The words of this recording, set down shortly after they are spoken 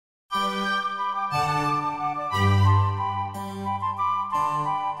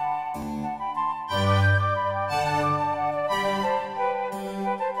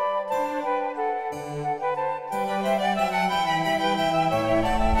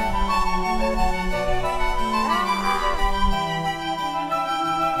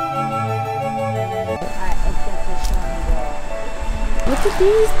at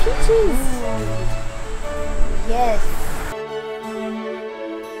these peaches. Yes.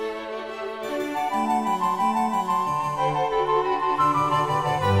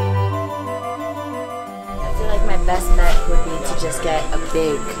 I feel like my best bet would be to just get a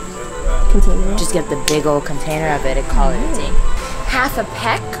big container. Just get the big old container of it and call it a day. Half a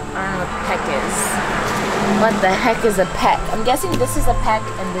peck? I don't know what peck is. What the heck is a peck? I'm guessing this is a peck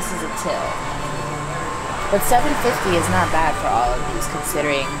and this is a till. But $7.50 is not bad for all of these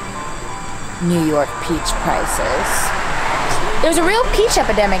considering New York peach prices. There's a real peach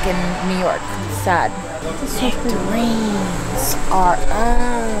epidemic in New York. It's sad. Nectarines are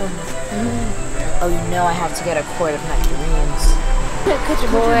Oh, you know I have to get a quart of nectarines.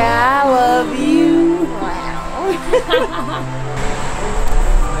 Boy, I love you. Wow.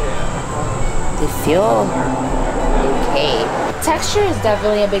 They feel okay. Texture is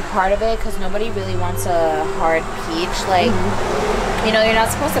definitely a big part of it because nobody really wants a hard peach. Like, you know, you're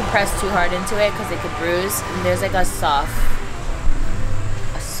not supposed to press too hard into it because it could bruise. And there's like a soft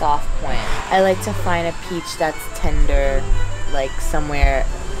point. I like to find a peach that's tender, like somewhere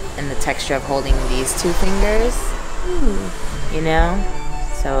in the texture of holding these two fingers. You know?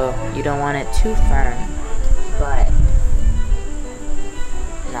 So you don't want it too firm, but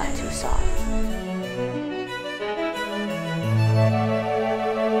not too soft.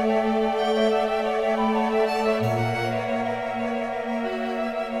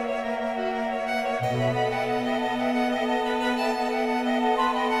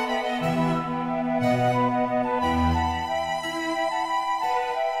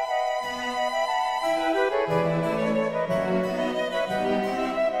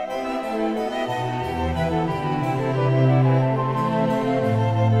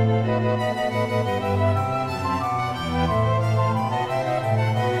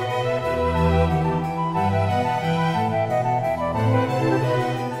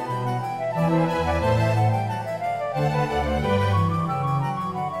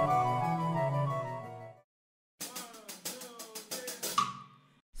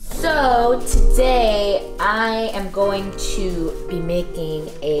 So today I am going to be making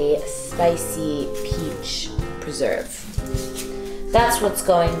a spicy peach preserve. That's what's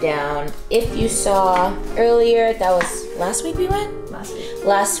going down. If you saw earlier, that was last week we went?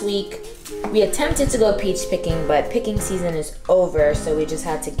 Last week we attempted to go peach picking, but picking season is over, so we just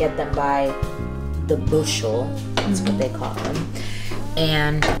had to get them by the bushel. That's what they call them.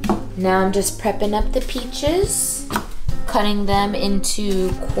 And now I'm just prepping up the peaches, cutting them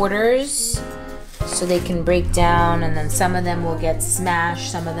into quarters so they can break down, and then some of them will get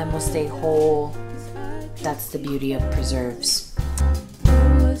smashed, some of them will stay whole. That's the beauty of preserves. Should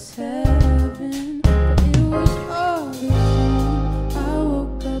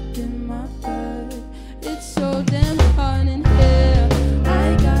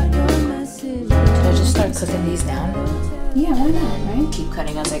I just start cooking these down? Yeah, why not, right? Keep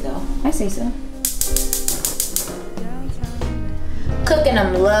cutting as I go. I say so. Cooking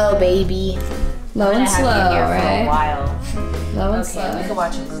them low, baby. Low and slow, right? For a while. Low and slow. Okay, we could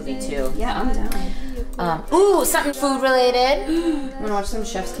watch a movie too. Yeah, I'm down. Ooh, something food related. Wanna watch some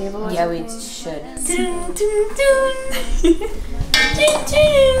Chef's Table? Yeah, we should.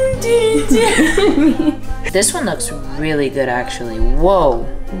 This one looks really good, actually. Whoa.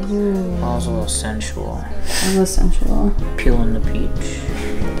 Ooh. That was a little sensual. A little sensual. Peeling the peach.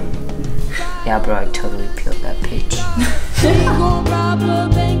 Yeah, bro, I totally peeled that peach. We gon' rob a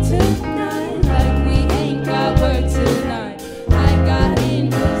bank tonight, like we ain't got work tonight. I got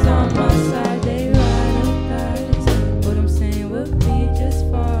angels on my side, they ride or dies. What I'm saying, we'll be just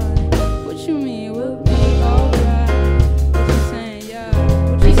fine. What you mean, we'll be alright? What you saying, yeah?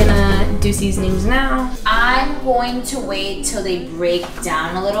 We gonna do seasonings now? I'm going to wait till they break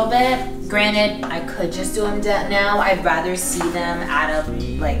down a little bit. Granted, I could just do them now. I'd rather see them at a,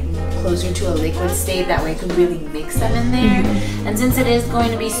 like, closer to a liquid state, that way I could really mix them in there. And since it is going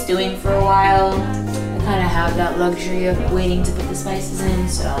to be stewing for a while, I kind of have that luxury of waiting to put the spices in,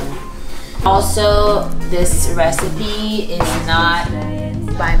 so. Also, this recipe is not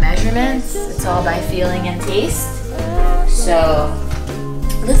by measurements, it's all by feeling and taste. So,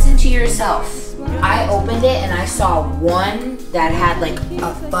 listen to yourself. I opened it and I saw one that had like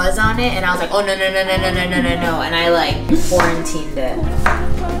a fuzz on it, and I was like, oh no, and I like quarantined it.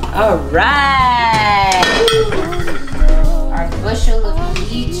 All right, our bushel of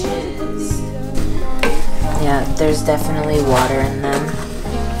peaches. Yeah, there's definitely water in them,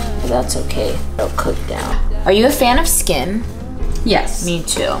 but that's okay. They'll cook down. Are you a fan of skin? Yes. Me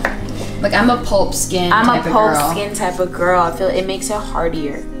too. Like, I'm a pulp skin I'm type a of pulp girl. skin type of girl. I feel it makes it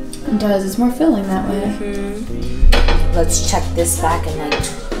heartier. It does. It's more filling that way. let's check this back in like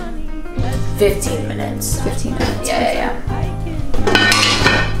 15 minutes. 15 minutes. Yeah.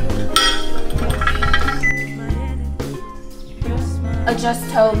 It just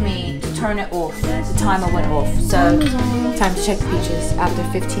told me to turn it off. The timer went off. So, time to check the peaches after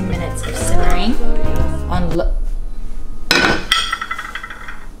 15 minutes of simmering on low.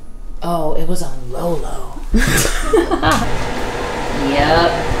 Oh, it was on low.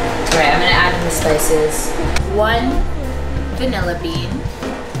 Yep. Alright, I'm gonna add in the spices. 1 vanilla bean,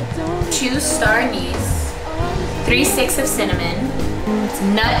 2 star anise, 3 sticks of cinnamon,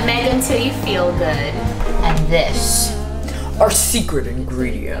 nutmeg until you feel good, and this, our secret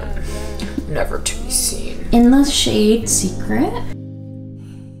ingredient, never to be seen. In the shade Secret.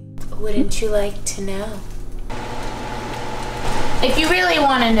 Wouldn't you like to know? If you really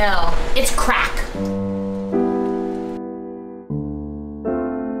want to know, it's crack.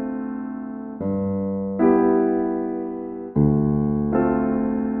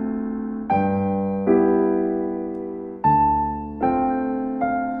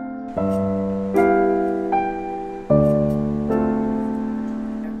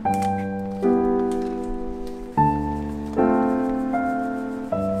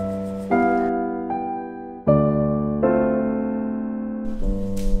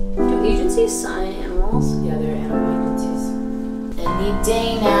 Sign animals. Yeah, they're animal agencies. Any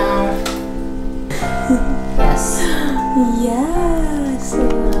day now. Yes. Yes.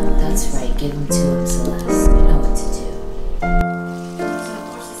 That's right. Give them to him, Celeste. You know what to do.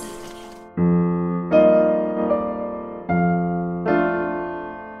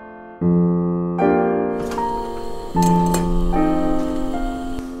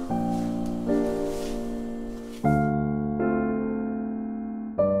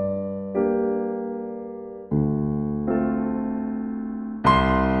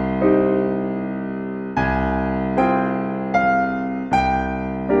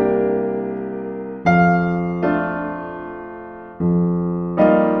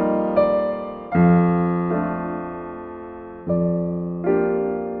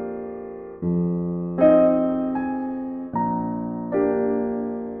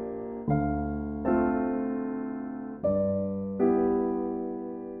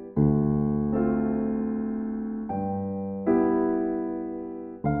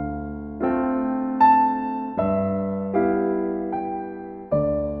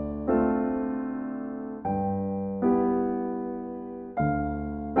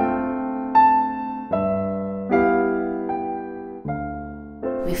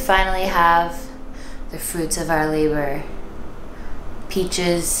 We finally have the fruits of our labor.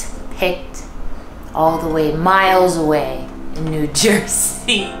 Peaches picked all the way, miles away in New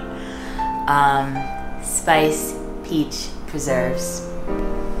Jersey. Spice peach preserves.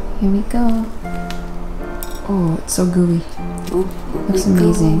 Here we go. Oh, it's so gooey. Ooh, looks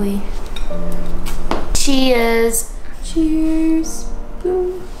amazing. Gooey. Cheers. Cheers.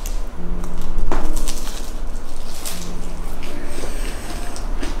 Boom.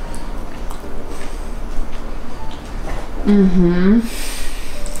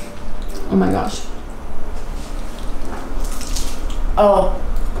 Oh my gosh. Oh.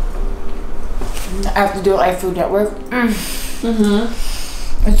 I have to do it like Food Network.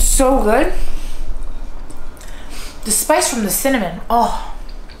 It's so good. The spice from the cinnamon. Oh.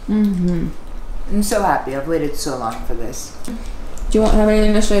 I'm so happy. I've waited so long for this. Do you want to have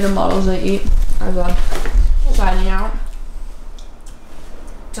anything to say to models that eat? As a signing out.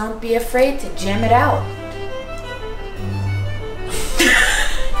 Don't be afraid to jam it out.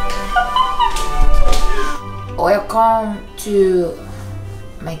 Welcome to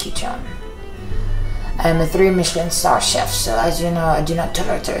my kitchen. I'm a 3 Michelin star chef, so as you know, I do not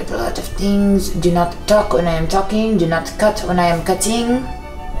tolerate a lot of things. Do not talk when I am talking. Do not cut when I am cutting.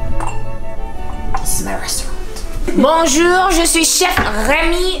 This is my restaurant. Bonjour, je suis Chef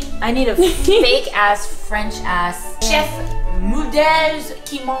Rémi. I need a fake ass French ass chef modèles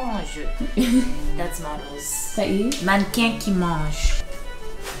qui mange. That's models. That you? Mannequin qui mange.